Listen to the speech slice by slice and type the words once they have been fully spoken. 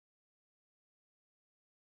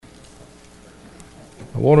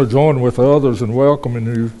I want to join with others in welcoming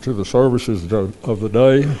you to the services of the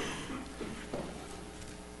day.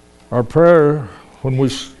 Our prayer when we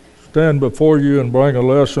stand before you and bring a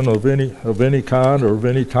lesson of any kind or of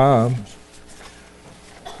any time,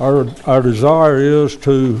 our desire is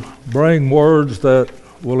to bring words that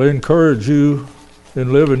will encourage you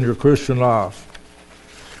in living your Christian life.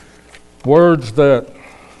 Words that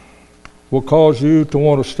will cause you to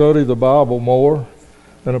want to study the Bible more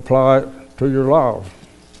and apply it to your life.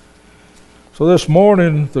 So this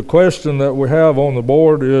morning, the question that we have on the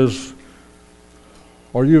board is,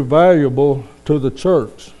 are you valuable to the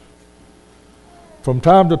church? From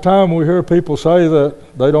time to time, we hear people say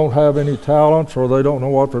that they don't have any talents or they don't know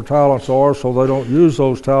what their talents are, so they don't use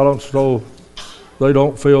those talents, so they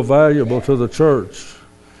don't feel valuable to the church.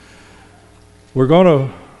 We're going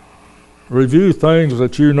to review things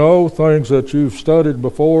that you know, things that you've studied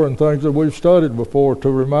before, and things that we've studied before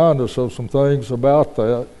to remind us of some things about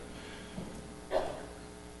that.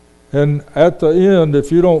 And at the end,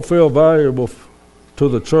 if you don't feel valuable to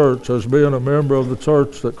the church as being a member of the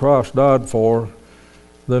church that Christ died for,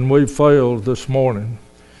 then we've failed this morning.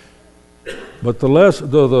 But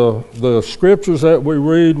the scriptures that we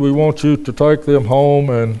read, we want you to take them home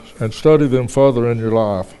and study them further in your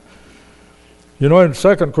life. You know, in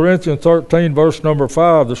 2 Corinthians 13, verse number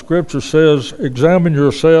 5, the scripture says, "Examine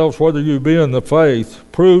yourselves whether you be in the faith.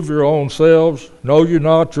 Prove your own selves. Know you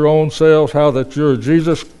not your own selves, how that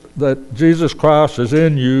Jesus Christ is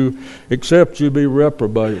in you, except you be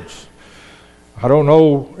reprobates." I don't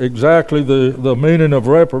know exactly the meaning of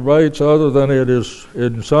reprobates, other than it is,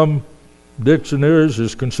 in some dictionaries,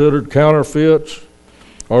 is considered counterfeits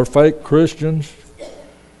or fake Christians.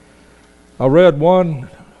 I read one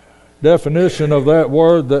definition of that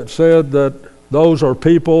word that said that those are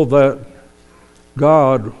people that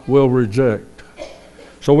God will reject.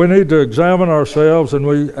 So we need to examine ourselves, and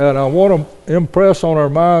I want to impress on our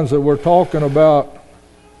minds that we're talking about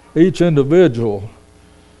each individual.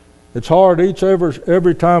 It's hard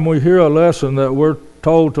every time we hear a lesson that we're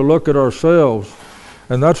told to look at ourselves.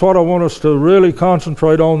 And that's what I want us to really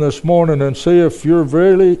concentrate on this morning, and see if you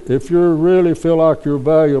really feel like you're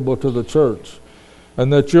valuable to the church.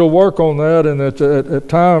 And that you'll work on that, and that at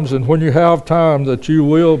times, and when you have time, that you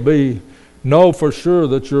will know for sure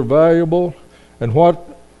that you're valuable, and what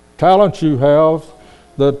talents you have,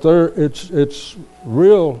 that it's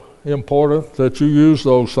real important that you use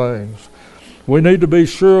those things. We need to be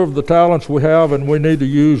sure of the talents we have, and we need to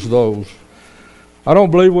use those. I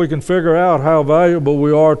don't believe we can figure out how valuable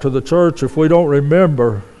we are to the church if we don't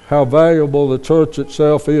remember how valuable the church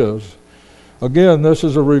itself is. Again, this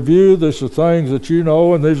is a review. This is things that you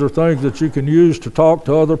know, and these are things that you can use to talk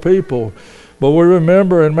to other people. But we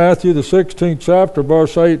remember in Matthew the 16th chapter,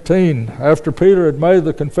 verse 18, after Peter had made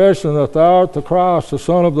the confession that thou art the Christ, the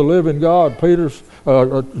Son of the living God,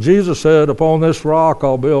 Jesus said, "Upon this rock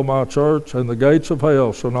I'll build my church, and the gates of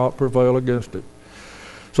hell shall not prevail against it."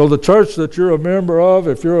 So the church that you're a member of,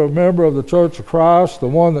 if you're a member of the Church of Christ, the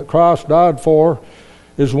one that Christ died for,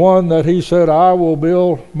 is one that he said, "I will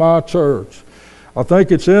build my church." I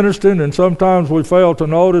think it's interesting, and sometimes we fail to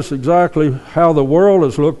notice exactly how the world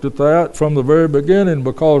has looked at that from the very beginning,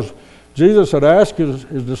 because Jesus had asked his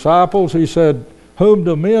disciples, he said, "Whom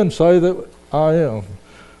do men say that I am?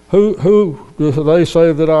 Who do they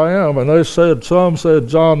say that I am?" And they said, some said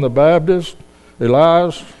John the Baptist,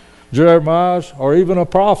 Elias, Jeremiah, or even a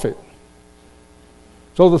prophet.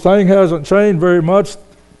 So the thing hasn't changed very much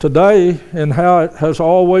today in how it has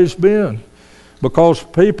always been, because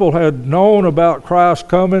people had known about Christ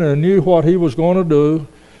coming and knew what he was going to do.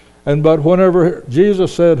 But whenever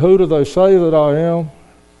Jesus said, "Who do they say that I am?"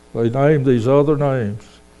 they named these other names.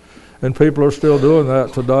 And people are still doing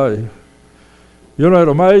that today. You know, it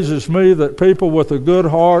amazes me that people with a good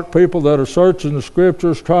heart, people that are searching the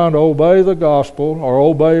scriptures, trying to obey the gospel or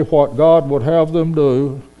obey what God would have them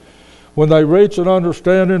do, when they reach an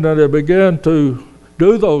understanding that they begin to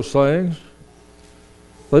do those things,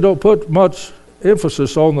 they don't put much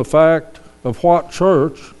emphasis on the fact of what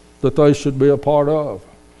church that they should be a part of.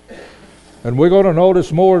 And we're going to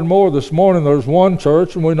notice more and more this morning there's one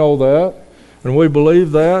church, and we know that, and we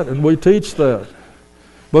believe that, and we teach that.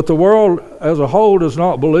 But the world as a whole does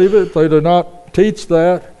not believe it. They do not teach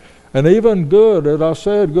that. And even good, as I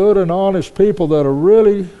said, good and honest people that are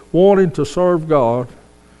really wanting to serve God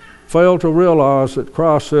fail to realize that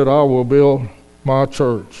Christ said, "I will build my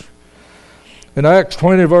church." In Acts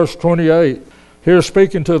 20, verse 28, here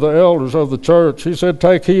speaking to the elders of the church, he said,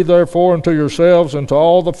 "Take heed therefore unto yourselves and to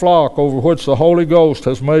all the flock over which the Holy Ghost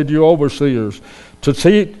has made you overseers, to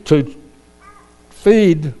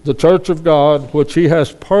feed the church of God, which he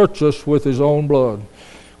has purchased with his own blood.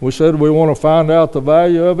 We said we want to find out the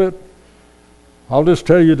value of it. I'll just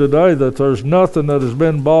tell you today that there's nothing that has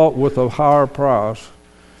been bought with a higher price.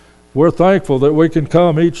 We're thankful that we can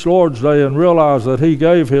come each Lord's Day and realize that he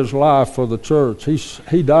gave his life for the church.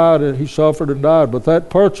 He died and he suffered and died, but that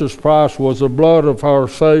purchase price was the blood of our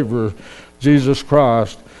Savior, Jesus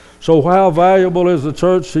Christ. So how valuable is the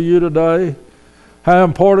church to you today? How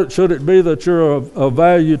important should it be that you're of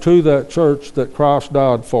value to that church that Christ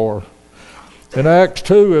died for? In Acts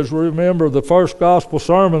 2, as we remember the first gospel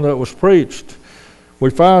sermon that was preached,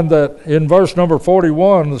 we find that in verse number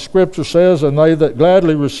 41, the scripture says, "And they that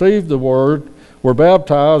gladly received the word were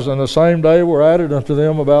baptized, and the same day were added unto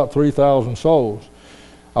them about 3,000 souls."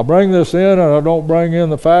 I bring this in, and I don't bring in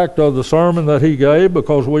the fact of the sermon that he gave,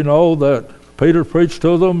 because we know that Peter preached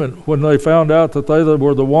to them, and when they found out that they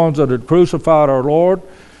were the ones that had crucified our Lord,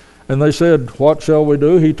 and they said, "What shall we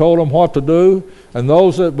do?" He told them what to do, and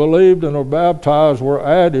those that believed and were baptized were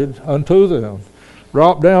added unto them.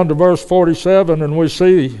 Drop down to verse 47 and we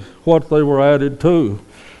see what they were added to.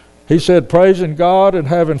 He said, "Praising God and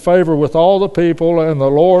having favor with all the people, and the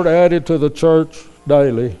Lord added to the church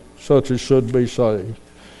daily such as should be saved."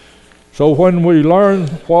 So when we learn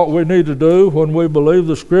what we need to do, when we believe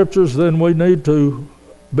the scriptures, then we need to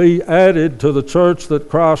be added to the church that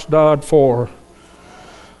Christ died for.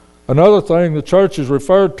 Another thing, the church is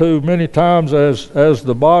referred to many times as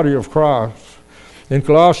the body of Christ. In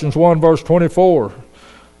Colossians 1 verse 24,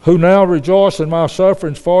 "Who now rejoice in my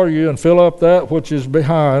sufferings for you, and fill up that which is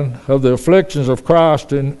behind of the afflictions of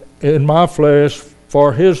Christ in my flesh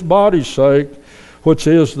for his body's sake, which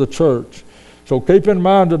is the church." So keep in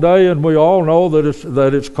mind today, and we all know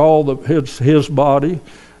that it's called his body,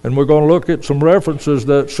 and we're going to look at some references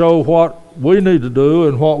that show what we need to do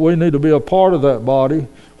and what we need to be a part of that body,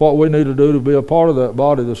 what we need to do to be a part of that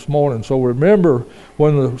body this morning. So remember,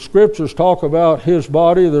 when the scriptures talk about his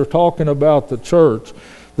body, they're talking about the church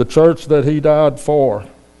that he died for.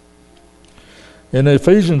 In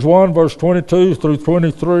Ephesians 1 verse 22 through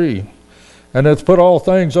 23, "And hath put all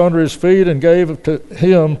things under his feet, and gave to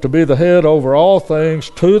him to be the head over all things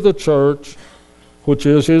to the church, which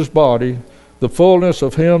is his body, the fullness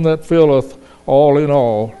of him that filleth all in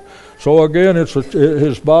all." So again, it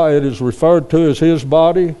is referred to as his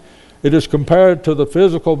body. It is compared to the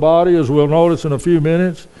physical body, as we'll notice in a few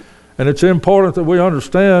minutes. And it's important that we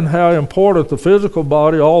understand how important the physical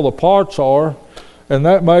body, all the parts are, and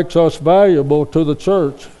that makes us valuable to the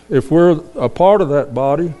church if we're a part of that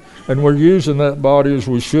body and we're using that body as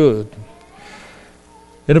we should.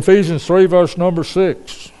 In Ephesians 3 verse number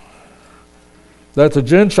 6, "That the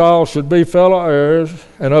Gentiles should be fellow heirs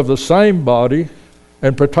and of the same body,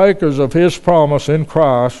 and partakers of his promise in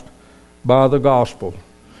Christ by the gospel."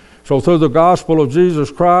 So through the gospel of Jesus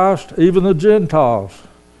Christ, even the Gentiles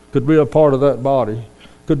could be a part of that body,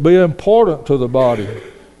 could be important to the body,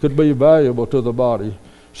 could be valuable to the body.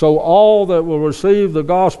 So all that will receive the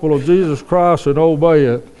gospel of Jesus Christ and obey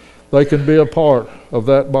it, they can be a part of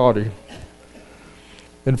that body.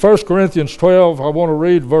 In 1 Corinthians 12, I want to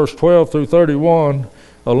read verse 12 through 31,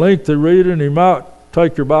 a lengthy reading. You might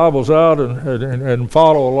take your Bibles out and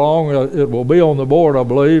follow along. It will be on the board, I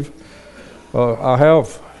believe.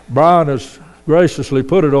 Brian has graciously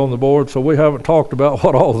put it on the board, so we haven't talked about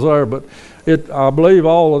what all's there, but I believe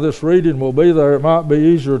all of this reading will be there. It might be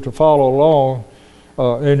easier to follow along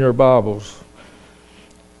in your Bibles.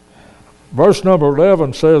 Verse number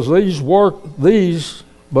 11 says,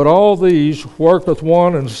 But all these worketh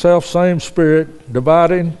one and self same Spirit,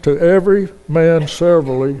 dividing to every man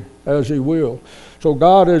severally as he will." So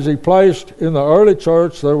God, as he placed in the early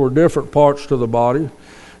church, there were different parts to the body,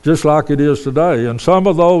 just like it is today. And some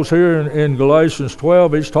of those here in Galatians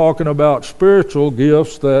 12, he's talking about spiritual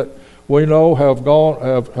gifts that we know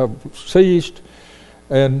have ceased.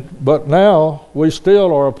 But now we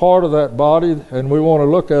still are a part of that body, and we want to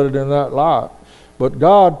look at it in that light. But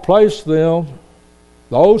God placed them,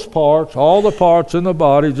 those parts, all the parts in the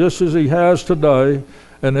body, just as he has today,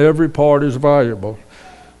 and every part is valuable.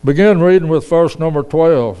 Begin reading with verse number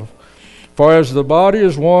 12. "For as the body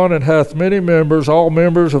is one and hath many members, all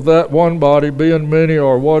members of that one body, being many,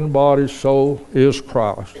 are one body, so is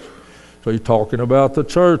Christ." So he's talking about the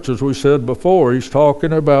church, as we said before. He's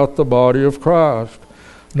talking about the body of Christ.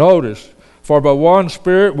 Notice, "For by one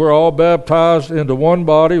Spirit we're all baptized into one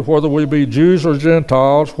body, whether we be Jews or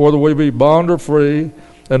Gentiles, whether we be bond or free,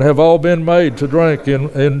 and have all been made to drink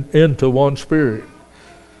into one Spirit.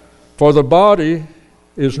 For the body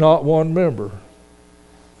is not one member,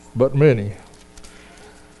 but many."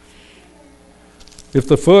 If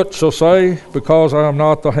the foot shall say, because I am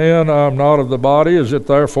not the hand, I am not of the body, is it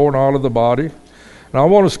therefore not of the body? And I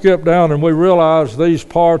want to skip down, and we realize these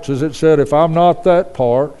parts, as it said, if I'm not that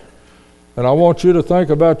part, and I want you to think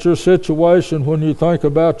about your situation when you think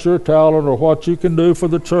about your talent or what you can do for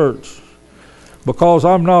the church. Because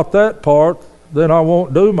I'm not that part, then I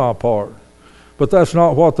won't do my part. But that's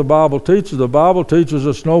not what the Bible teaches. The Bible teaches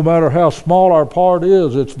us no matter how small our part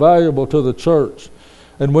is, it's valuable to the church.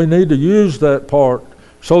 And we need to use that part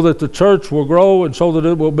so that the church will grow and so that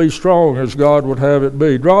it will be strong as God would have it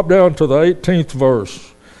be. Drop down to the 18th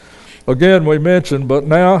verse. Again we mentioned, but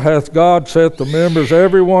now hath God set the members,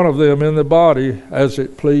 every one of them, in the body as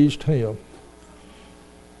it pleased him.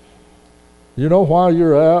 You know why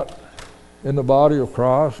you're at in the body of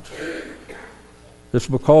Christ? It's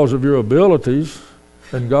because of your abilities,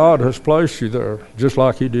 and God has placed you there, just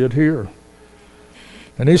like he did here.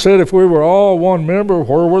 And he said, if we were all one member,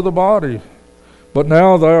 where were the body? But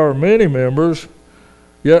now there are many members,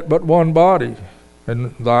 yet but one body.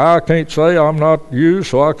 And the eye can't say, I'm not you,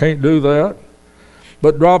 so I can't do that.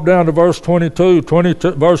 But drop down to verse 22.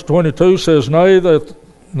 Verse 22 says,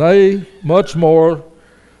 Nay, much more,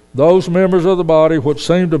 those members of the body which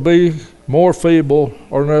seem to be more feeble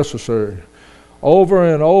are necessary.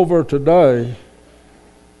 Over and over today,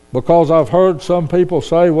 because I've heard some people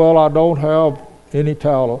say, well, I don't have any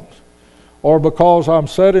talent, or because I'm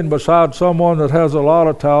sitting beside someone that has a lot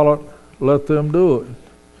of talent, let them do it.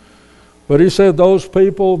 But he said those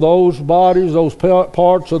people, those bodies, those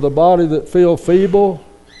parts of the body that feel feeble,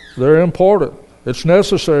 they're important. It's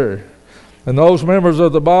necessary. And those members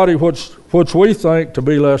of the body which we think to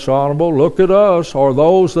be less honorable, look at us, or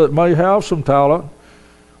those that may have some talent,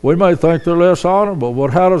 we may think they're less honorable,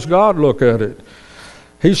 but how does God look at it?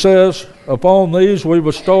 He says, upon these we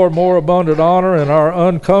bestow more abundant honor, and our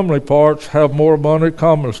uncomely parts have more abundant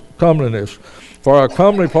comeliness. For our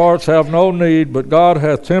comely parts have no need, but God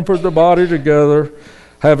hath tempered the body together,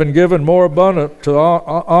 having given more abundant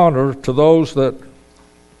honor to those that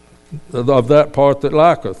of that part that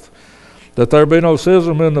lacketh, that there be no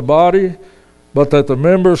schism in the body, but that the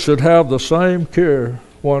members should have the same care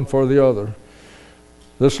one for the other.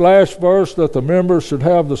 This last verse, that the members should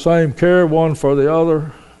have the same care one for the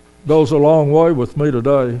other, goes a long way with me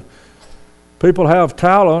today. People have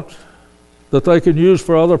talent that they can use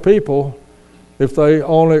for other people if they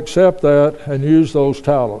only accept that and use those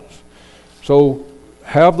talents. So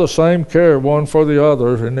have the same care one for the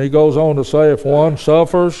other. And he goes on to say, if one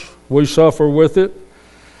suffers, we suffer with it.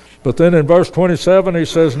 But then in verse 27 he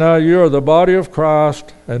says, now you are the body of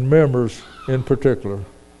Christ, and members in particular.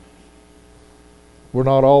 We're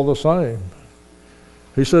not all the same.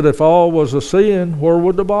 He said, if all was a sin, where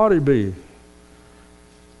would the body be?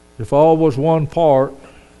 If all was one part,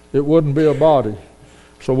 it wouldn't be a body.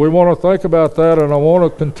 So we want to think about that, and I want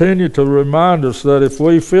to continue to remind us that if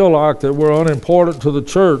we feel like that we're unimportant to the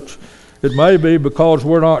church, it may be because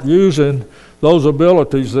we're not using those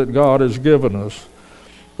abilities that God has given us.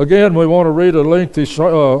 Again, we want to read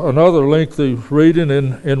another lengthy reading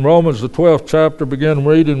in Romans, the 12th chapter, begin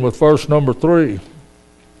reading with verse number 3.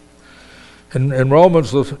 In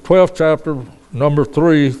Romans, the 12th chapter, number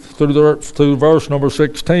 3, through verse number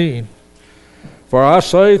 16. For I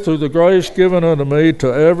say, through the grace given unto me,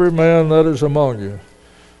 to every man that is among you.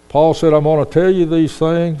 Paul said, I'm going to tell you these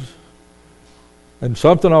things. And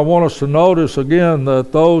something I want us to notice again,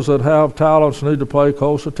 that those that have talents need to pay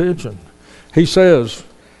close attention. He says,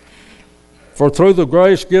 for through the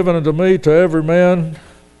grace given unto me, to every man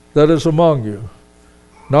that is among you,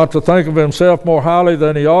 not to think of himself more highly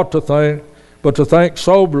than he ought to think, but to think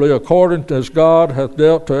soberly, according as God hath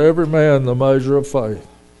dealt to every man the measure of faith.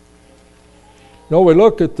 We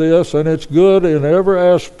look at this, and it's good in every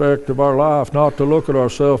aspect of our life not to look at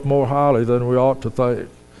ourselves more highly than we ought to think.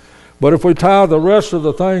 But if we tie the rest of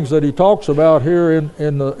the things that he talks about here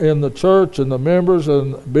in the church and the members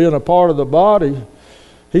and being a part of the body,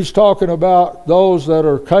 he's talking about those that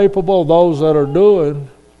are capable, those that are doing,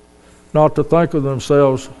 not to think of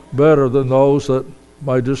themselves better than those that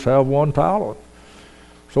may just have one talent.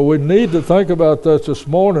 So we need to think about this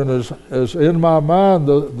morning, as in my mind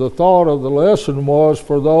the thought of the lesson was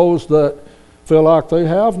for those that feel like they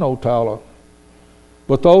have no talent.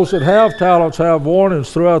 But those that have talents have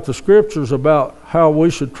warnings throughout the scriptures about how we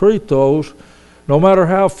should treat those. No matter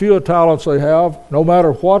how few talents they have, no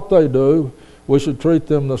matter what they do, we should treat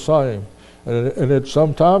them the same. And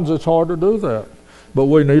sometimes it's hard to do that, but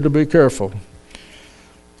we need to be careful.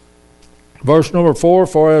 Verse number 4,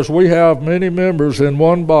 for as we have many members in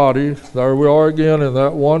one body, there we are again in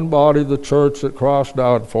that one body, the church that Christ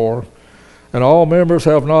died for, and all members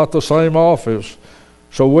have not the same office,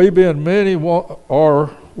 So we being many are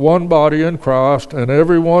one body in Christ, and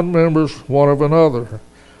every one members one of another.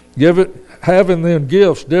 Having then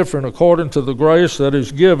gifts different according to the grace that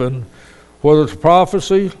is given, whether it's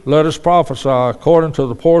prophecy, let us prophesy according to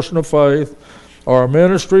the portion of faith, or a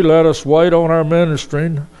ministry, let us wait on our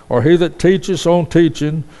ministering, or he that teacheth on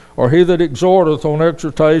teaching, or he that exhorteth on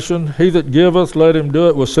exhortation, he that giveth, let him do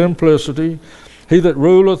it with simplicity, he that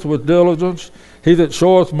ruleth with diligence, he that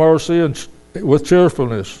showeth mercy and with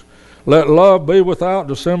cheerfulness. Let love be without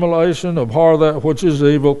dissimulation, abhor that which is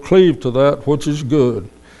evil, cleave to that which is good.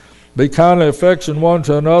 Be kindly affectioned one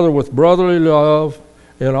to another with brotherly love,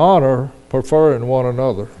 in honor, preferring one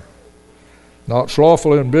another. Not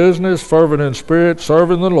slothful in business, fervent in spirit,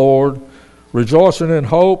 serving the Lord, rejoicing in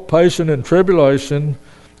hope, patient in tribulation,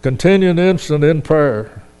 continuing instant in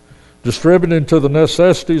prayer, distributing to the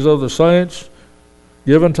necessities of the saints,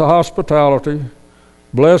 given to hospitality.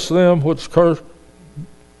 Bless them which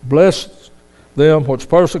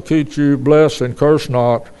persecute you, bless and curse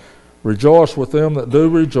not. Rejoice with them that do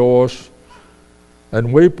rejoice,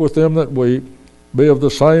 and weep with them that weep. Be of the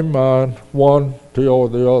same mind, one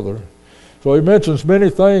toward the other. So he mentions many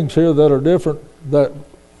things here that are different, that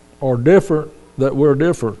we're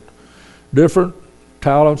different. Different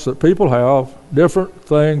talents that people have, different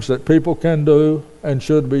things that people can do and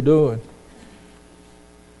should be doing.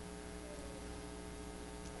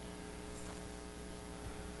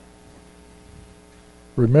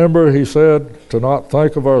 Remember, he said, to not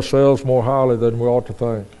think of ourselves more highly than we ought to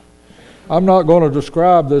think. I'm not going to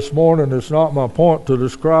describe this morning, it's not my point to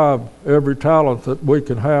describe every talent that we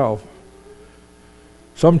can have.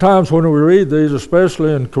 Sometimes when we read these,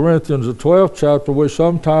 especially in Corinthians, the 12th chapter, we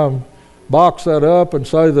sometimes box that up and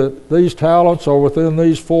say that these talents are within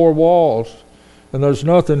these four walls, and there's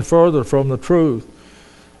nothing further from the truth.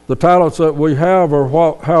 The talents that we have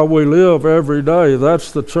are how we live every day.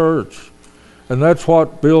 That's the church. And that's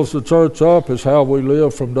what builds the church up, is how we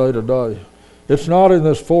live from day to day. It's not in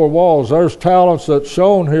this four walls. There's talents that's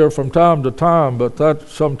shown here from time to time, but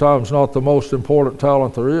that's sometimes not the most important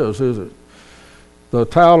talent there is it? The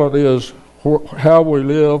talent is how we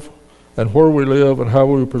live and where we live and how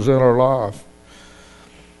we present our life.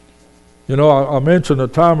 You know, I mentioned a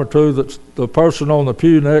time or two that the person on the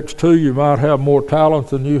pew next to you might have more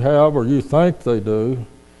talent than you have, or you think they do.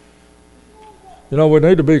 You know, we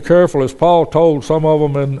need to be careful, as Paul told some of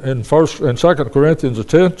them in 2 Corinthians, the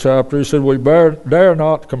 10th chapter. He said, we dare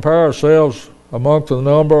not compare ourselves amongst the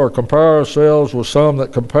number, or compare ourselves with some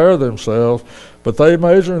that compare themselves, but they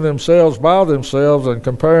measuring themselves by themselves and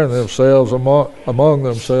comparing themselves among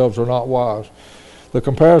themselves are not wise. The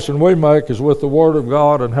comparison we make is with the Word of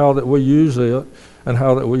God and how that we use it and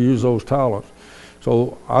how that we use those talents.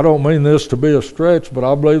 So I don't mean this to be a stretch, but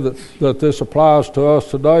I believe that this applies to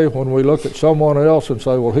us today when we look at someone else and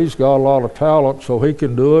say, well, he's got a lot of talent, so he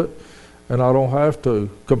can do it, and I don't have to.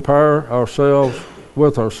 Compare ourselves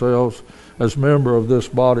with ourselves as member of this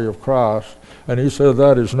body of Christ. And he said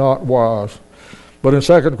that is not wise. But in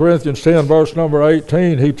 2 Corinthians 10, verse number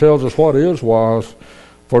 18, he tells us what is wise.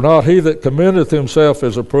 For not he that commendeth himself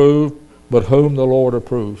is approved, but whom the Lord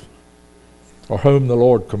approves. Or whom the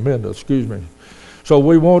Lord commendeth, excuse me. So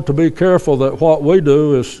we want to be careful that what we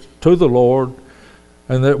do is to the Lord,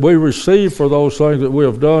 and that we receive for those things that we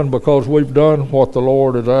have done because we've done what the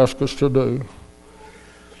Lord has asked us to do.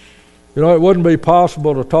 You know, it wouldn't be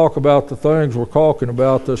possible to talk about the things we're talking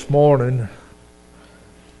about this morning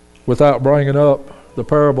without bringing up the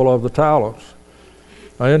parable of the talents.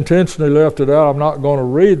 I intentionally left it out. I'm not going to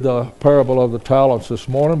read the parable of the talents this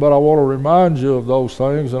morning, but I want to remind you of those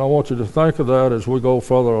things, and I want you to think of that as we go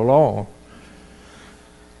further along.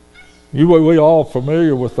 We all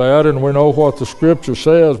familiar with that, and we know what the Scripture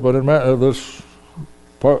says, but this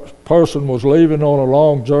person was leaving on a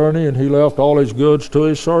long journey, and he left all his goods to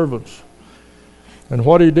his servants. And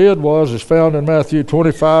what he did is found in Matthew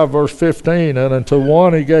 25, verse 15, and unto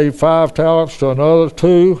one he gave 5 talents, to another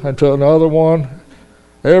 2, and to another 1,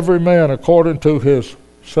 every man according to his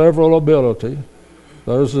several ability.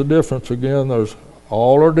 There's the difference again.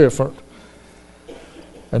 All are different.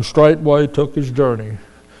 And straightway took his journey.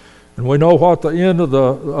 And we know what the end of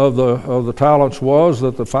the talents was,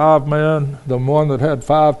 that the 5 men, the one that had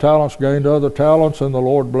 5 talents gained other talents, and the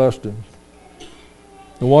Lord blessed him.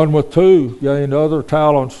 The one with 2 gained other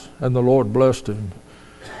talents, and the Lord blessed him.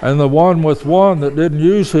 And the one with 1 that didn't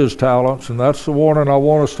use his talents, and that's the warning I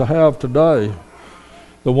want us to have today.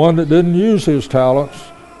 The one that didn't use his talents,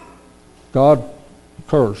 God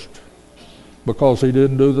cursed because he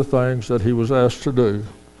didn't do the things that he was asked to do.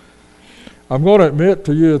 I'm going to admit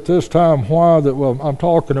to you at this time why I'm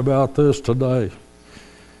talking about this today.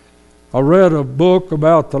 I read a book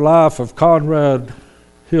about the life of Conrad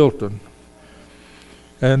Hilton.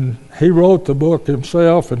 And he wrote the book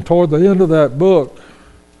himself, and toward the end of that book,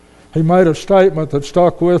 he made a statement that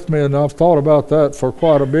stuck with me, and I've thought about that for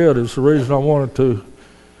quite a bit. It's the reason I wanted to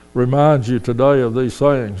remind you today of these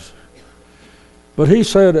things. But he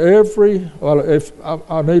said if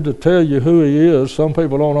I need to tell you who he is. Some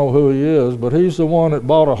people don't know who he is, but he's the one that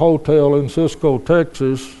bought a hotel in Cisco,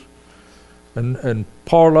 Texas, and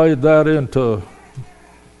parlayed that into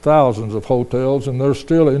thousands of hotels, and they're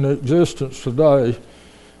still in existence today,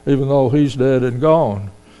 even though he's dead and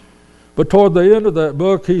gone. But toward the end of that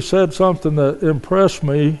book, he said something that impressed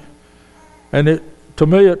me, and to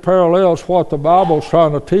me it parallels what the Bible's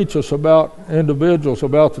trying to teach us about individuals,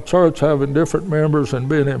 about the church having different members and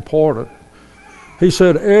being important. He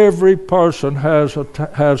said every person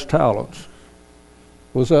has talents.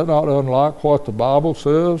 Was that not unlike what the Bible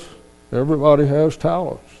says? Everybody has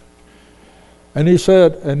talents. And he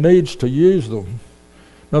said, and needs to use them.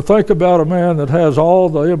 Now think about a man that has all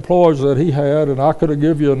the employees that he had, and I could have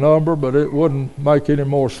given you a number, but it wouldn't make any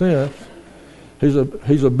more sense. He's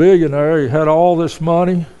a billionaire. He had all this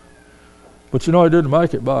money, but he didn't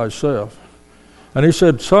make it by himself. And he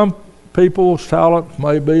said some people's talent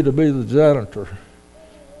may be to be the janitor,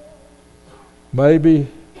 maybe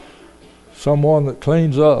someone that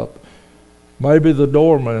cleans up, maybe the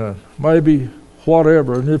doorman, maybe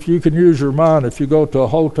whatever. And if you can use your mind, if you go to a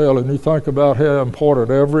hotel and you think about how important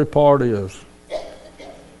every part is.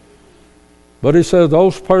 But he said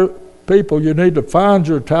those people, you need to find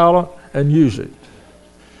your talent and use it.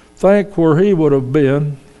 Think where he would have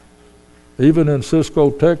been, even in Cisco,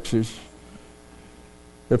 Texas,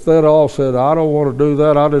 if they'd all said, I don't want to do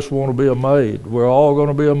that, I just want to be a maid. We're all going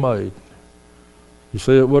to be a maid. You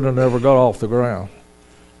see, it would have never got off the ground.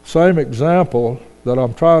 Same example that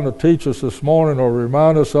I'm trying to teach us this morning, or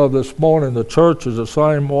remind us of this morning, the church is the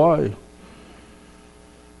same way.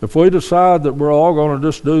 If we decide that we're all going to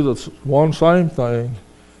just do the one same thing,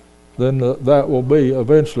 then that will be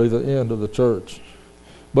eventually the end of the church.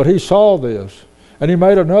 But he saw this, and he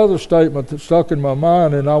made another statement that stuck in my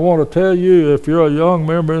mind, and I want to tell you, if you're a young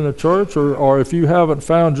member in the church, or if you haven't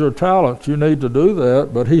found your talent, you need to do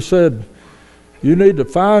that. But he said, you need to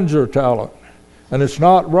find your talent. And it's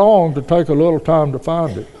not wrong to take a little time to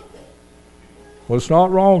find it. Well, it's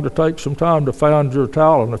not wrong to take some time to find your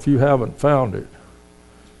talent if you haven't found it.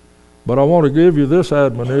 But I want to give you this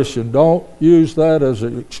admonition. Don't use that as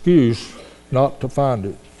an excuse not to find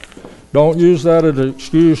it. Don't use that as an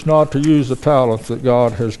excuse not to use the talents that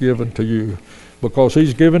God has given to you. Because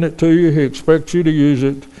he's given it to you, he expects you to use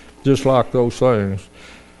it just like those things.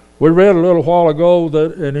 We read a little while ago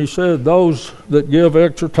that, and he said, those that give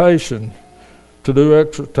exhortation, to do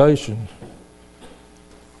exhortation.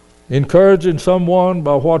 Encouraging someone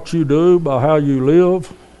by what you do, by how you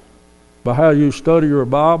live, by how you study your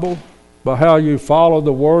Bible, by how you follow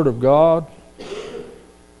the Word of God.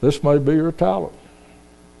 This may be your talent.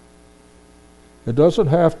 It doesn't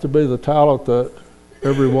have to be the talent that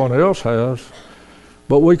everyone else has,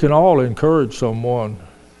 but we can all encourage someone.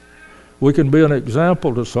 We can be an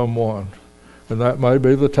example to someone, and that may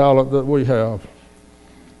be the talent that we have.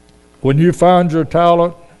 When you find your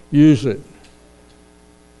talent, use it.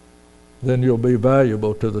 Then you'll be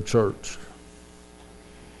valuable to the church.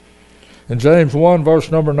 In James 1, verse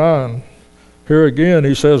number 9, here again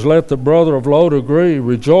he says, let the brother of low degree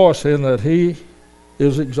rejoice in that he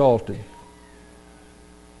is exalted.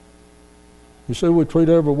 You see, we treat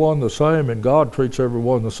everyone the same, and God treats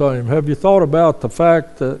everyone the same. Have you thought about the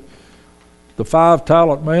fact that the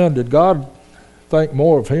 5-talent man, did God think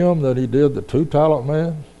more of him than he did the 2-talent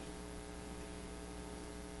man?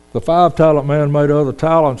 The 5-talent man made other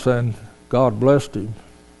talents, and God blessed him.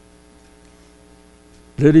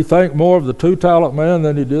 Did he think more of the 2-talent man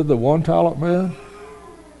than he did the 1-talent man?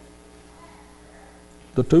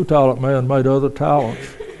 The 2-talent man made other talents,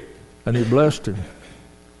 and he blessed him.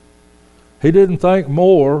 He didn't think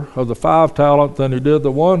more of the 5-talent than he did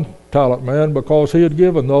the 1-talent man, because he had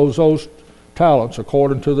given those talents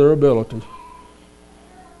according to their ability.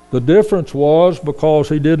 The difference was because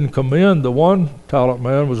he didn't commend the 1-talent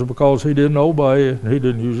man, was because he didn't obey and he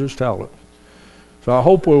didn't use his talent. So I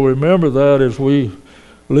hope we'll remember that as we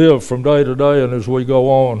live from day to day and as we go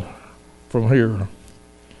on from here.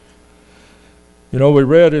 You know, we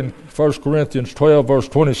read in 1 Corinthians 12, verse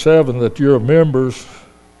 27, that you're members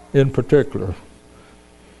in particular.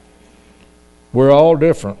 We're all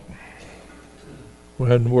different,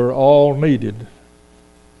 and we're all needed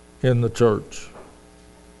in the church.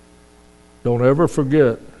 Don't ever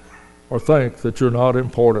forget or think that you're not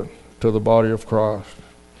important to the body of Christ.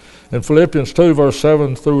 In Philippians 2, verse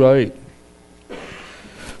 7 through 8,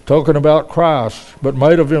 talking about Christ, but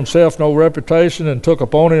made of himself no reputation, and took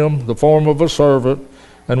upon him the form of a servant,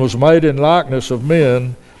 and was made in likeness of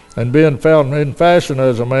men, and being found in fashion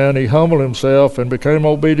as a man, he humbled himself and became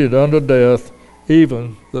obedient unto death,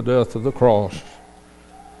 even the death of the cross.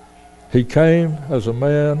 He came as a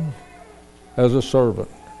man, as a servant,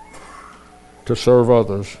 to serve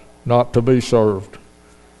others, not to be served.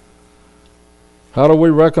 How do we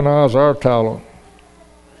recognize our talent?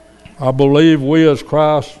 I believe we as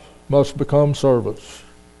Christ must become servants.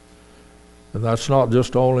 And that's not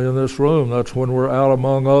just only in this room. That's when we're out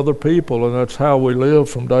among other people, and that's how we live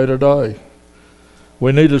from day to day.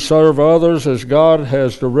 We need to serve others as God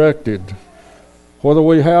has directed. Whether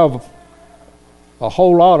we have a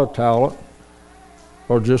whole lot of talent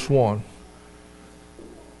or just one.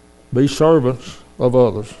 Be servants of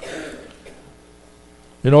others.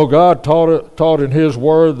 You know, God taught in His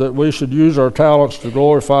Word that we should use our talents to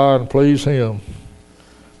glorify and please Him.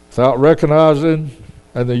 Without recognizing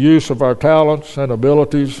and the use of our talents and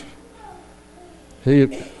abilities,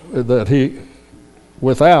 without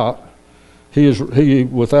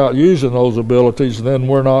using those abilities, then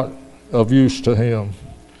we're not of use to Him.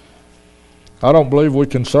 I don't believe we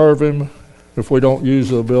can serve Him if we don't use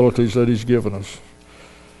the abilities that He's given us.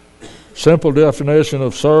 Simple definition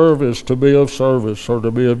of serve is to be of service or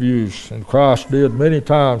to be of use. And Christ did many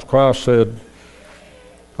times. Christ said,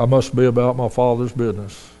 I must be about my Father's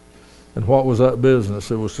business. And what was that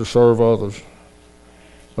business? It was to serve others.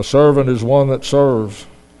 A servant is one that serves.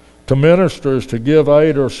 To minister is to give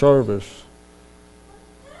aid or service.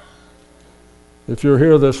 If you're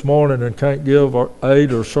here this morning and can't give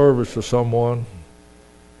aid or service to someone,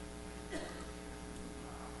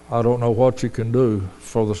 I don't know what you can do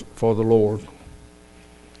for the Lord.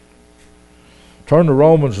 Turn to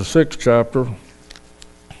Romans, the 6th chapter.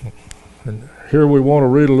 And here we want to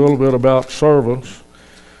read a little bit about servants.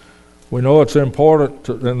 We know it's important,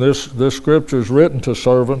 and this scripture is written to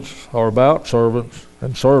servants, or about servants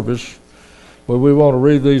and service. But we want to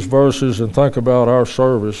read these verses and think about our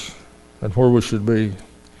service and where we should be.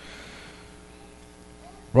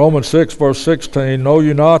 Romans 6, verse 16, know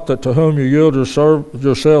you not that to whom you yield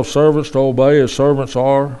yourselves servants to obey, as servants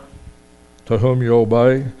are to whom you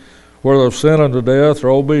obey, whether of sin unto death or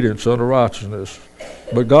obedience unto righteousness.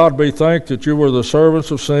 But God be thanked that you were the servants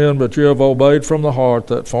of sin, but you have obeyed from the heart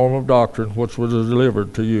that form of doctrine which was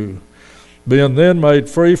delivered to you. Being then made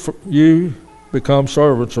free, you become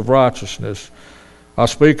servants of righteousness. I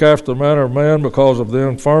speak after the manner of man because of the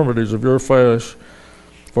infirmities of your flesh.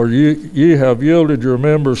 For ye have yielded your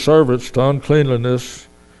members servants to uncleanliness,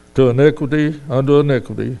 to iniquity unto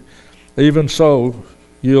iniquity. Even so,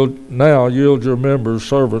 yield your members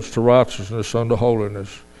servants to righteousness unto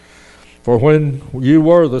holiness. For when you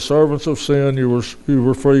were the servants of sin, you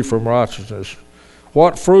were free from righteousness.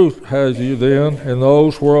 What fruit have you then in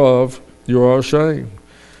those whereof you are ashamed?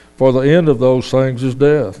 For the end of those things is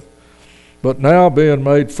death. But now being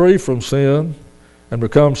made free from sin and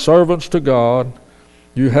become servants to God,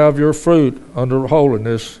 you have your fruit under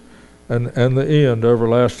holiness, and the end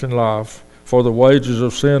everlasting life. For the wages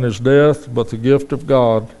of sin is death, but the gift of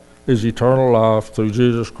God is eternal life through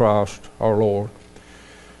Jesus Christ our Lord.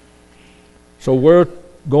 So we're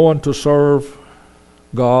going to serve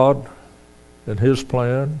God and His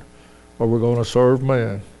plan, or we're going to serve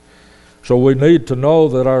man. So we need to know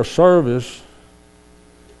that our service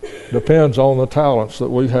depends on the talents that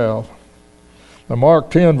we have. Now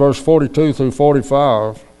Mark 10, verse 42 through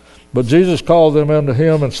 45, but Jesus called them unto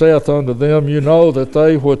him, and saith unto them, you know that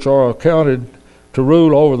they which are accounted to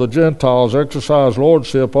rule over the Gentiles exercise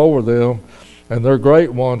lordship over them, and their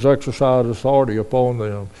great ones exercise authority upon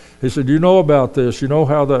them. He said, you know about this. You know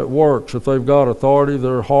how that works. If they've got authority,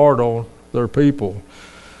 they're hard on their people.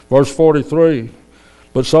 Verse 43,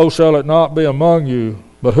 but so shall it not be among you,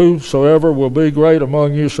 but whosoever will be great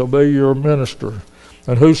among you shall be your minister.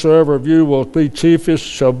 And whosoever of you will be chiefest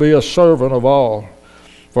shall be a servant of all.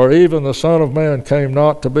 For even the Son of Man came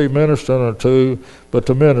not to be ministered unto, but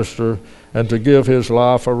to minister, and to give his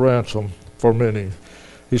life a ransom for many.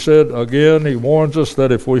 He said, again, he warns us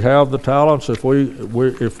that if we have the talents, if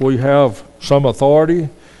we have some authority,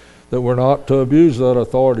 that we're not to abuse that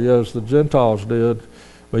authority as the Gentiles did.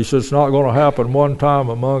 But he said it's not going to happen one time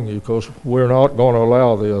among you, because we're not going to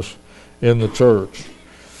allow this in the church.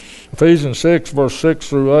 Ephesians 6, verse 6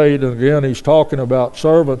 through 8, and again he's talking about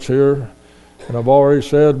servants here. And I've already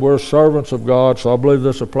said we're servants of God, so I believe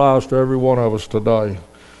this applies to every one of us today.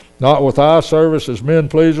 Not with eye service as men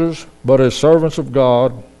pleasers, but as servants of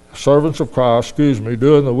God, servants of Christ,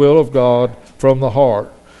 doing the will of God from the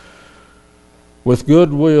heart, with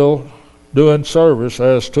good will, doing service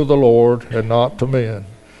as to the Lord and not to men.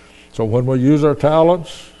 So when we use our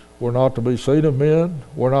talents, we're not to be seen of men.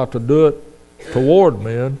 We're not to do it toward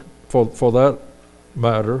men, for that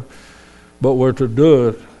matter, but we're to do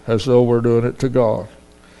it as though we're doing it to God.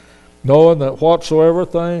 Knowing that whatsoever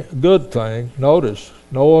good thing, notice,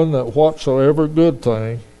 knowing that whatsoever good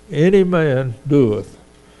thing any man doeth,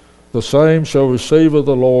 the same shall receive of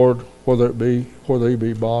the Lord, whether he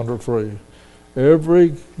be bond or free.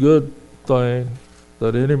 Every good thing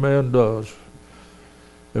that any man does,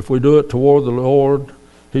 if we do it toward the Lord,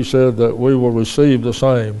 he said that we will receive the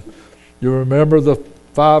same. You remember the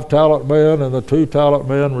 5-talent man and the 2-talent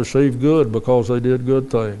man received good because they did good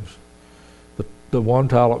things. The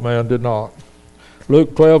 1-talent man did not.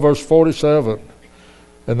 Luke 12 verse 47.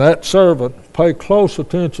 And that servant, pay close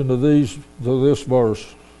attention to this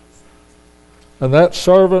verse. And that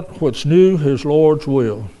servant which knew his Lord's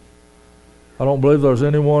will. I don't believe there's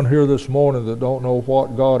anyone here this morning that don't know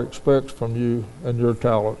what God expects from you and your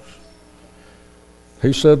talents.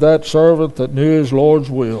 He said that servant that knew his Lord's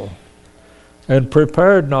will and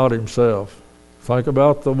prepared not himself. Think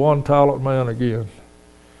about the 1-talent man again.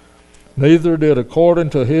 Neither did according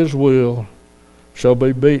to his will shall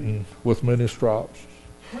be beaten with many stripes.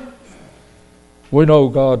 We know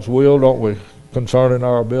God's will, don't we, concerning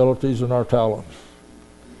our abilities and our talents.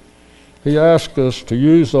 He asked us to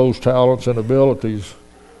use those talents and abilities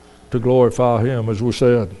to glorify him, as we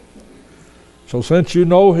said. So since you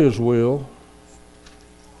know his will,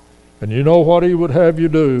 and you know what he would have you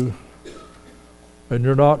do, and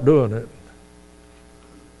you're not doing it,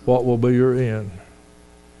 what will be your end?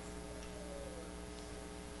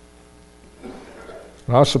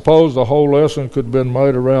 And I suppose the whole lesson could have been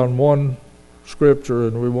made around one scripture,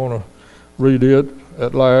 and we want to read it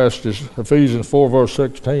at last, is Ephesians 4 verse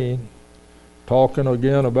 16, talking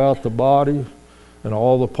again about the body and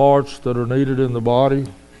all the parts that are needed in the body.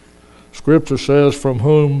 Scripture says, from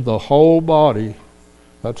whom the whole body,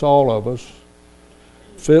 that's all of us,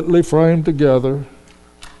 fitly framed together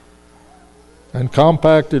and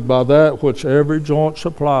compacted by that which every joint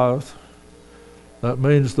supplieth. That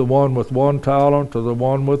means the one with 1 talent to the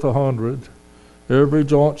one with 100. Every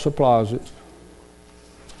joint supplies it.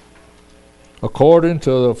 According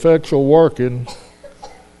to the effectual working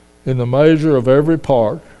in the measure of every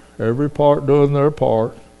part doing their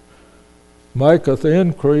part, maketh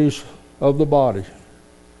increase of the body.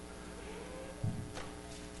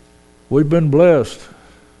 We've been blessed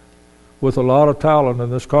with a lot of talent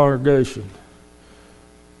in this congregation.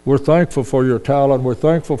 We're thankful for your talent. We're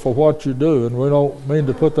thankful for what you do, and we don't mean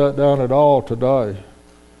to put that down at all today.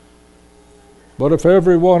 But if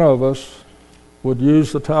every one of us would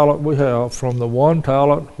use the talent we have, from the 1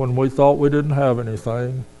 talent when we thought we didn't have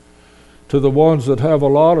anything, to the ones that have a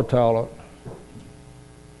lot of talent,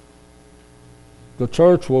 the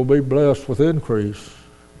church will be blessed with increase.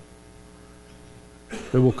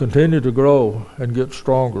 It will continue to grow and get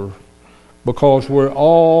stronger because we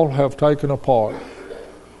all have taken a part,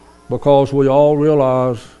 because we all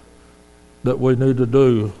realize that we need to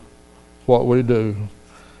do what we do.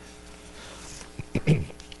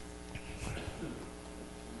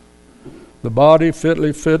 The body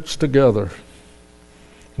fitly fits together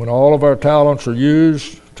when all of our talents are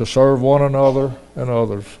used to serve one another and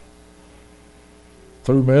others.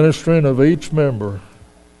 Through ministering of each member,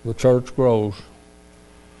 the church grows.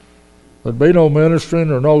 There'd be no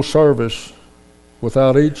ministering or no service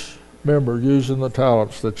without each member using the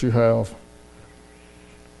talents that you have.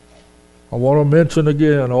 I want to mention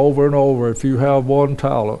again, over and over, if you have 1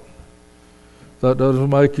 talent, that doesn't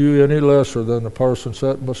make you any lesser than the person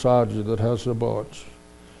sitting beside you that has a bunch.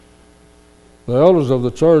 The elders of the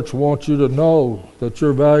church want you to know that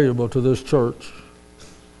you're valuable to this church.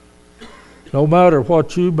 No matter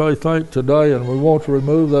what you may think today, and we want to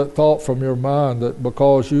remove that thought from your mind that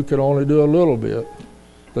because you can only do a little bit,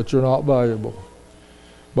 that you're not valuable.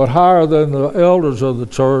 But higher than the elders of the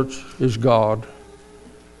church is God,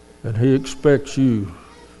 and he expects you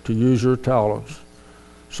to use your talents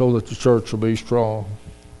so that the church will be strong.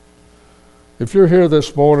 If you're here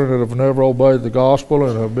this morning and have never obeyed the gospel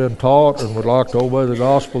and have been taught and would like to obey the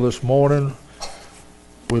gospel this morning,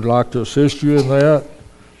 we'd like to assist you in that.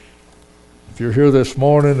 If you're here this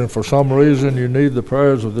morning and for some reason you need the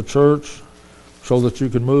prayers of the church so that you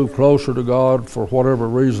can move closer to God for whatever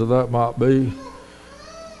reason that might be,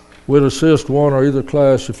 we'd assist one or either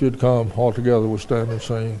class if you'd come. All together we stand and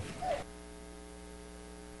sing.